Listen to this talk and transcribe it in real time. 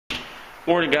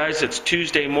Morning, guys. It's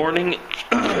Tuesday morning,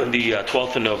 the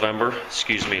 12th of November.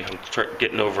 Excuse me, I'm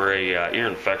getting over a ear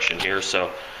infection here,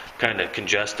 so kind of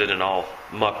congested and all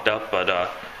mucked up. But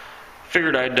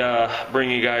figured I'd bring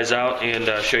you guys out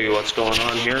and show you what's going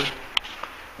on here.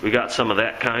 We got some of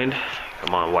that kind.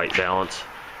 Come on, white balance.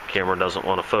 Camera doesn't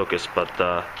want to focus, but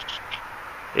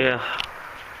yeah,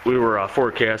 we were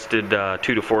forecasted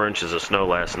 2 to 4 inches of snow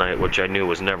last night, which I knew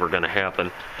was never going to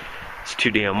happen. It's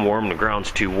too damn warm, the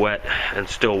ground's too wet and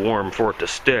still warm for it to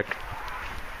stick.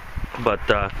 But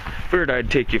figured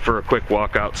I'd take you for a quick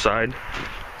walk outside.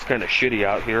 It's kind of shitty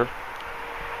out here.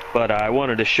 But I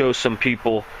wanted to show some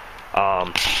people,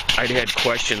 I'd had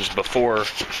questions before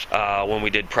when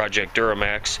we did Project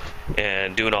Duramax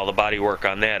and doing all the body work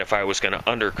on that, if I was going to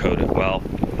undercoat it. Well,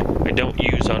 I don't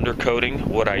use undercoating.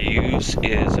 What I use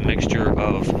is a mixture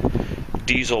of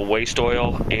diesel waste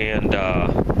oil and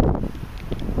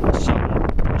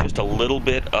just a little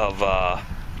bit of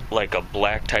like a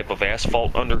black type of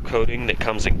asphalt undercoating that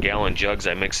comes in gallon jugs.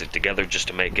 I mix it together just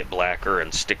to make it blacker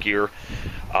and stickier.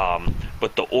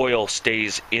 But the oil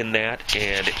stays in that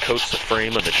and it coats the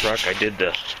frame of the truck. I did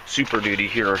the Super Duty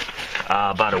here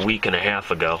about a week and a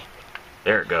half ago.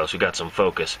 There it goes, we got some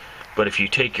focus. But if you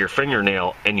take your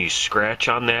fingernail and you scratch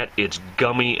on that, it's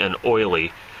gummy and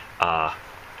oily,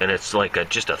 and it's like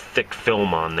just a thick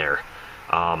film on there.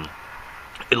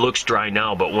 It looks dry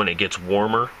now, but when it gets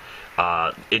warmer,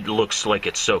 it looks like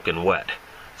it's soaking wet.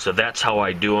 So that's how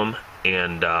I do them,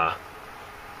 and I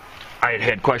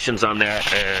had questions on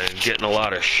that and getting a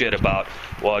lot of shit about,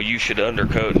 well, you should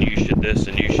undercoat and you should this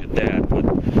and you should that. But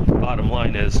bottom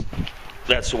line is,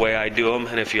 that's the way I do them,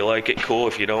 and if you like it, cool.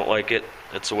 If you don't like it,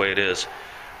 that's the way it is.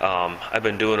 I've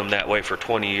been doing them that way for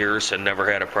 20 years and never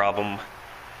had a problem,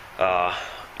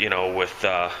 with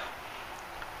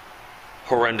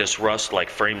horrendous rust, like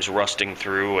frames rusting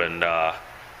through and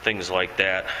things like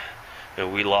that.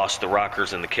 And we lost the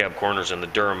rockers and the cab corners in the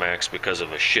Duramax because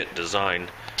of a shit design.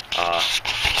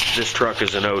 This truck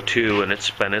is an '02 and it's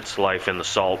spent its life in the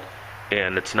salt,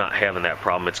 and it's not having that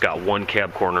problem. It's got one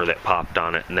cab corner that popped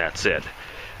on it, and that's it.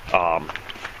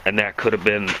 And that could have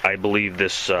been, I believe,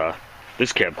 this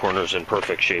cab corner is in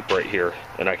perfect shape right here,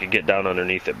 and I could get down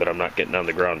underneath it, but I'm not getting on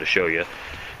the ground to show you.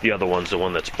 The other one's the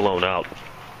one that's blown out.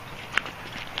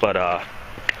 But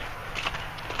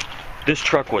this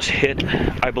truck was hit,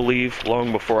 I believe,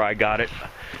 long before I got it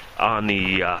on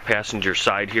the passenger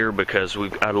side here, because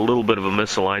we've got a little bit of a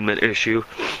misalignment issue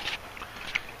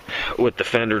with the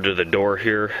fender to the door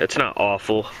here. It's not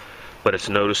awful, but it's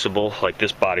noticeable. Like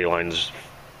this body line's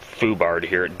foobarred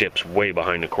here. It dips way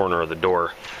behind the corner of the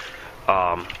door.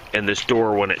 And this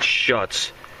door, when it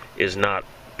shuts, is not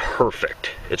perfect.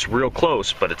 It's real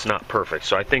close, but it's not perfect.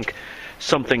 So I think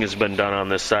something has been done on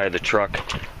this side of the truck,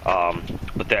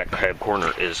 but that cab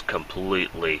corner is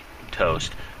completely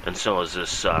toast, and so is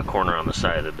this corner on the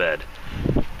side of the bed.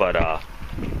 But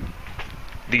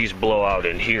these blow out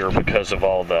in here because of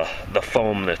all the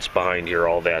foam that's behind here,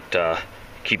 all that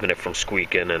keeping it from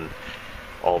squeaking and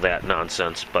all that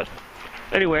nonsense. But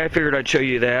anyway, I figured I'd show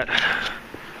you that.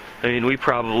 I mean, we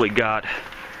probably got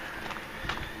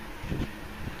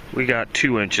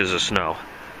 2 inches of snow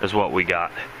is what we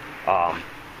got.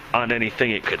 On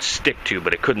anything it could stick to,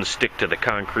 but it couldn't stick to the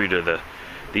concrete or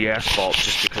the asphalt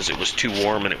just because it was too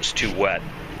warm and it was too wet.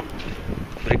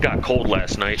 But it got cold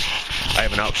last night. I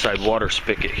have an outside water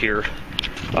spigot here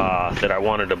that I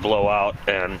wanted to blow out,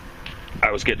 and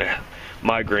I was getting a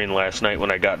migraine last night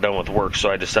when I got done with work,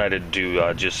 so I decided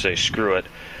to just say screw it,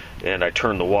 and I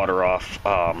turned the water off.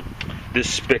 This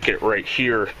spigot right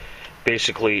here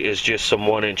basically is just some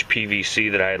 1-inch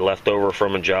PVC that I had left over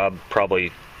from a job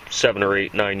probably 7 or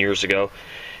 8, 9 years ago,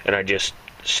 and I just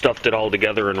stuffed it all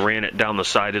together and ran it down the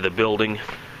side of the building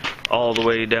all the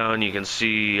way down. You can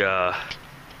see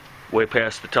way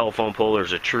past the telephone pole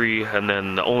there's a tree, and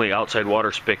then the only outside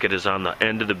water spigot is on the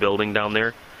end of the building down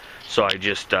there. So I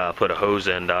just put a hose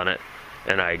end on it,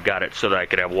 and I got it so that I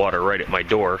could have water right at my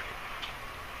door.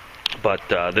 But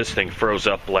this thing froze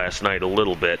up last night a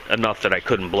little bit, enough that I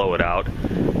couldn't blow it out.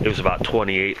 It was about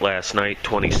 28 last night,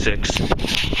 26.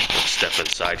 Let's step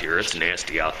inside here, it's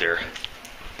nasty out there.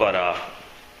 But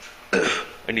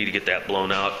I need to get that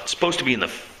blown out. It's supposed to be in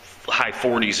the high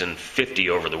 40s and 50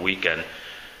 over the weekend,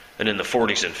 and in the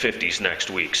 40s and 50s next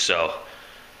week. So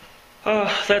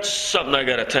that's something I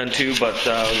got to attend to, but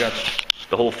we got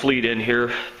the whole fleet in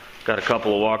here. Got a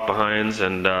couple of walk-behinds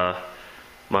and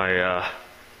my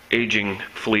aging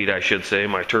fleet, I should say,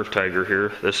 my Turf Tiger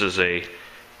here. This is a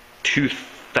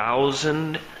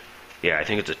 2000, yeah, I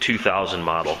think it's a 2000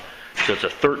 model. So it's a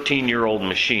 13-year-old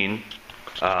machine.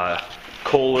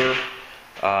 Kohler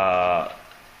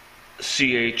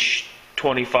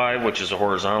CH25, which is a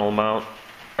horizontal mount,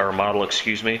 or model,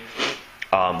 excuse me.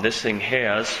 This thing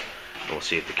has, we'll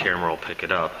see if the camera will pick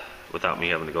it up without me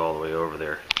having to go all the way over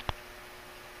there.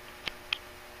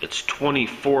 It's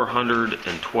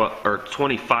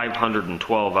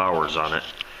 2,512 hours on it.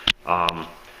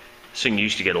 This thing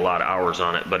used to get a lot of hours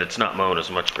on it, but it's not mowing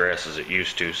as much grass as it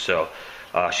used to, so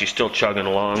she's still chugging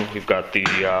along. We've got the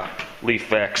leaf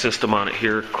vac system on it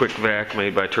here, quick vac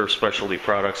made by Turf Specialty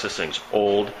Products. This thing's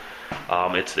old.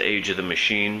 It's the age of the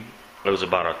machine. It was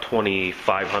about a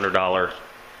 $2,500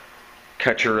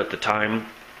 catcher at the time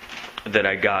that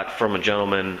I got from a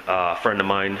gentleman, a friend of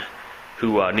mine,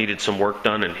 who needed some work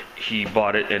done, and he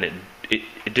bought it, and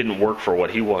it didn't work for what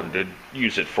he wanted to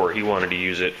use it for. He wanted to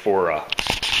use it for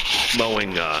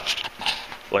mowing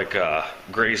like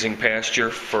grazing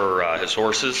pasture for his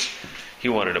horses. He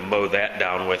wanted to mow that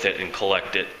down with it and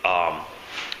collect it.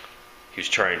 He was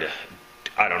trying to,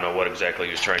 I don't know what exactly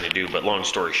he was trying to do, but long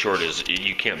story short is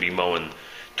you can't be mowing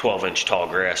 12-inch tall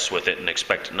grass with it and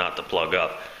expect it not to plug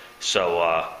up.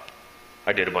 So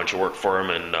I did a bunch of work for him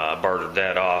and bartered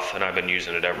that off, and I've been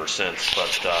using it ever since. But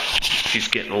she's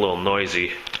getting a little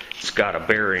noisy. It's got a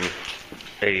bearing,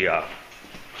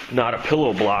 not a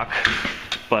pillow block,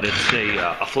 but it's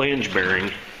a flange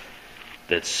bearing.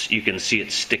 That's, you can see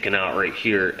it sticking out right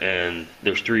here, and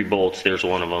there's 3 bolts. There's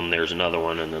one of them, there's another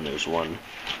one, and then there's one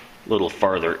a little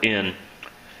farther in.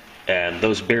 And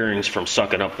those bearings from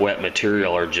sucking up wet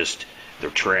material are just, they're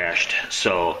trashed.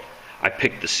 So I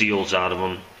picked the seals out of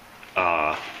them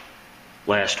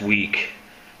last week,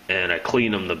 and I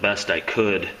cleaned them the best I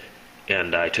could,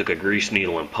 and I took a grease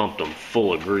needle and pumped them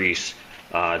full of grease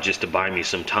just to buy me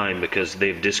some time, because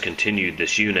they've discontinued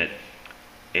this unit,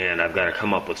 and I've got to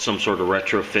come up with some sort of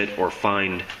retrofit or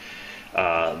find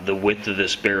the width of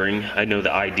this bearing. I know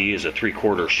the ID is a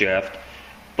 3/4 shaft,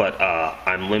 but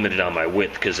I'm limited on my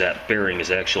width because that bearing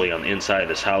is actually on the inside of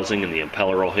this housing and the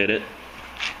impeller will hit it.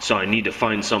 So I need to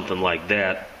find something like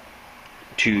that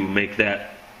to make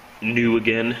that new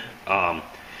again.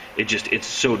 It's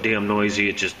so damn noisy.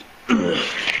 It just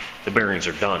the bearings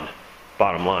are done,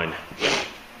 bottom line.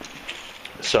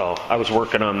 So I was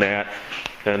working on that,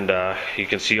 and you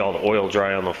can see all the oil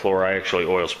dry on the floor. I actually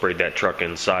oil sprayed that truck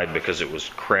inside because it was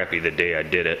crappy the day I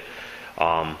did it.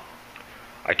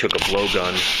 I took a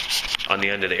blowgun on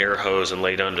the end of the air hose and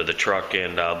laid under the truck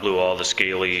and blew all the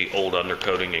scaly old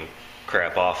undercoating and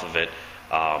crap off of it,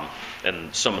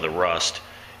 and some of the rust.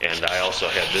 And I also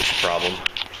had this problem.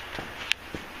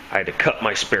 I had to cut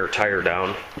my spare tire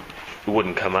down. It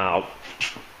wouldn't come out.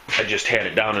 I just had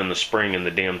it down in the spring and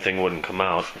the damn thing wouldn't come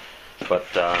out. But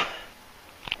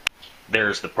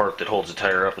there's the part that holds the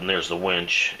tire up, and there's the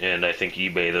winch. And I think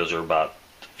eBay, those are about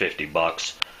 50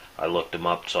 bucks. I looked them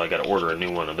up, so I got to order a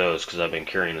new one of those because I've been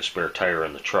carrying the spare tire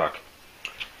in the truck.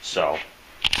 So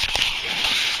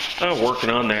I'm working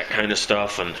on that kind of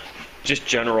stuff and just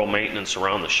general maintenance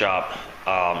around the shop.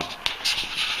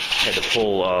 Had to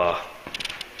pull, I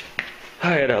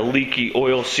had a leaky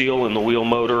oil seal in the wheel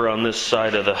motor on this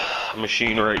side of the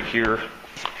machine right here,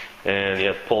 and you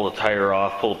have to pull the tire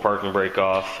off, pull the parking brake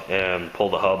off, and pull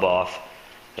the hub off,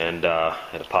 and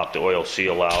had to pop the oil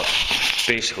seal out.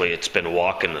 Basically, it's been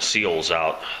walking the seals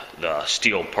out. The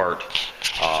steel part,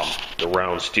 the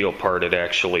round steel part, it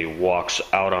actually walks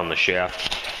out on the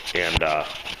shaft, and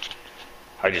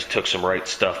I just took some Right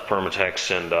Stuff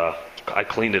Permatex and I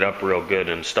cleaned it up real good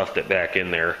and stuffed it back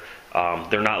in there.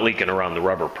 They're not leaking around the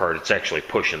rubber part. It's actually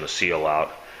pushing the seal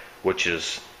out, which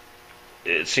is,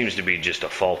 it seems to be just a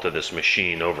fault of this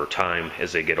machine over time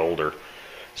as they get older.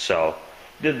 So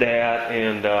did that,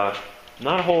 and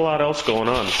not a whole lot else going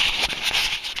on.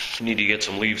 Need to get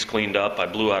some leaves cleaned up. I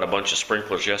blew out a bunch of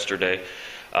sprinklers yesterday,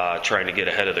 trying to get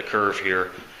ahead of the curve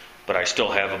here, but I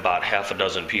still have about half a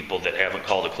dozen people that haven't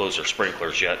called to close their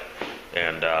sprinklers yet,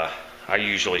 and I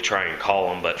usually try and call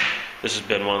them, but this has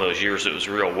been one of those years that was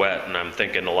real wet, and I'm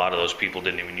thinking a lot of those people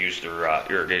didn't even use their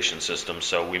irrigation system,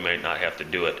 so we might not have to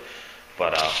do it.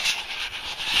 But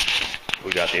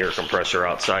we got the air compressor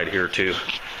outside here too.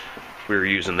 We were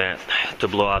using that to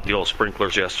blow out the old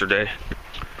sprinklers yesterday.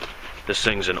 This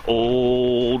thing's an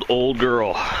old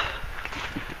girl.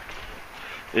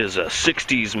 It is a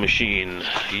 60s machine,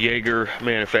 Jaeger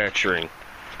manufacturing.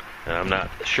 And I'm not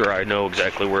sure I know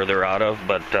exactly where they're out of,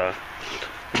 but I'll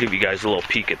give you guys a little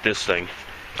peek at this thing.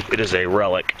 It is a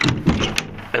relic.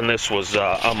 And this was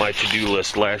on my to-do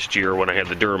list last year when I had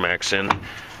the Duramax in.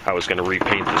 I was going to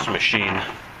repaint this machine.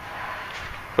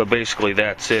 But basically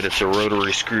that's it. It's a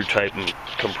rotary screw type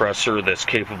compressor that's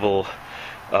capable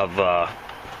of,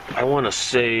 I want to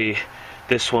say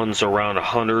this one's around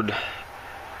 100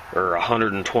 or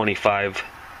 125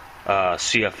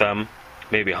 CFM,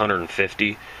 maybe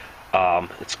 150.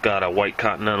 It's got a white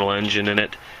Continental engine in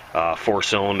it,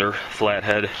 4-cylinder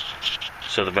flathead,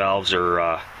 so the valves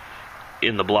are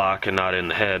in the block and not in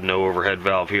the head. No overhead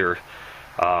valve here.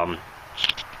 You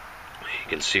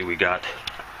can see we got,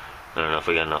 I don't know if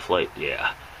we got enough light.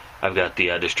 Yeah, I've got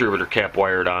the distributor cap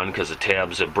wired on because the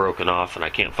tabs have broken off and I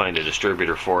can't find a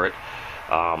distributor for it.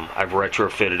 I've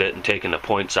retrofitted it and taken the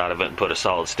points out of it and put a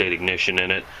solid state ignition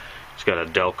in it. It's got a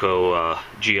Delco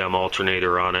GM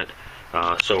alternator on it,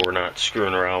 so we're not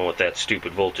screwing around with that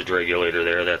stupid voltage regulator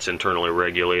there. That's internally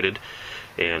regulated.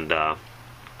 And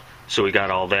so we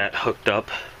got all that hooked up,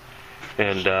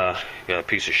 and got a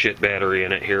piece of shit battery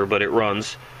in it here, but it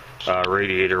runs.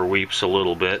 Radiator weeps a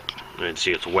little bit. You can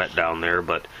see it's wet down there,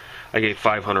 but I gave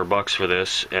 $500 for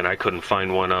this, and I couldn't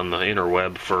find one on the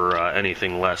interweb for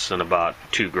anything less than about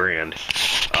 $2,000.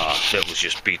 That was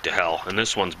just beat to hell. And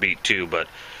this one's beat too, but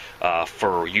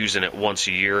for using it once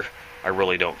a year, I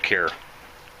really don't care.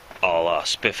 I'll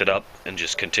spiff it up and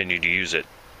just continue to use it.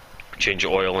 Change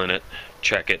oil in it,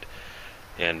 check it,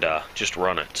 and just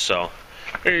run it. So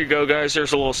there you go, guys.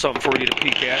 There's a little something for you to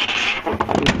peek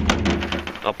at.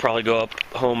 I'll probably go up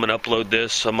home and upload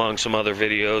this among some other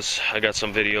videos. I got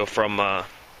some video from,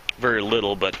 very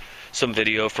little, but some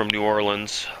video from New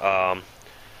Orleans, and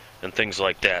things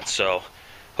like that. So,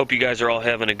 hope you guys are all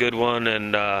having a good one,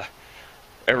 and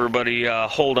everybody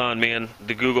hold on, man.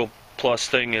 The Google Plus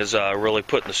thing is really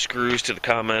putting the screws to the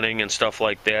commenting and stuff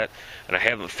like that, and I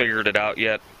haven't figured it out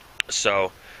yet.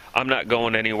 So, I'm not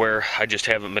going anywhere. I just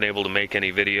haven't been able to make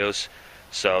any videos.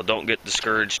 So don't get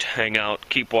discouraged. Hang out.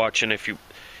 Keep watching if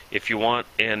you want,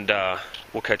 and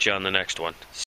we'll catch you on the next one.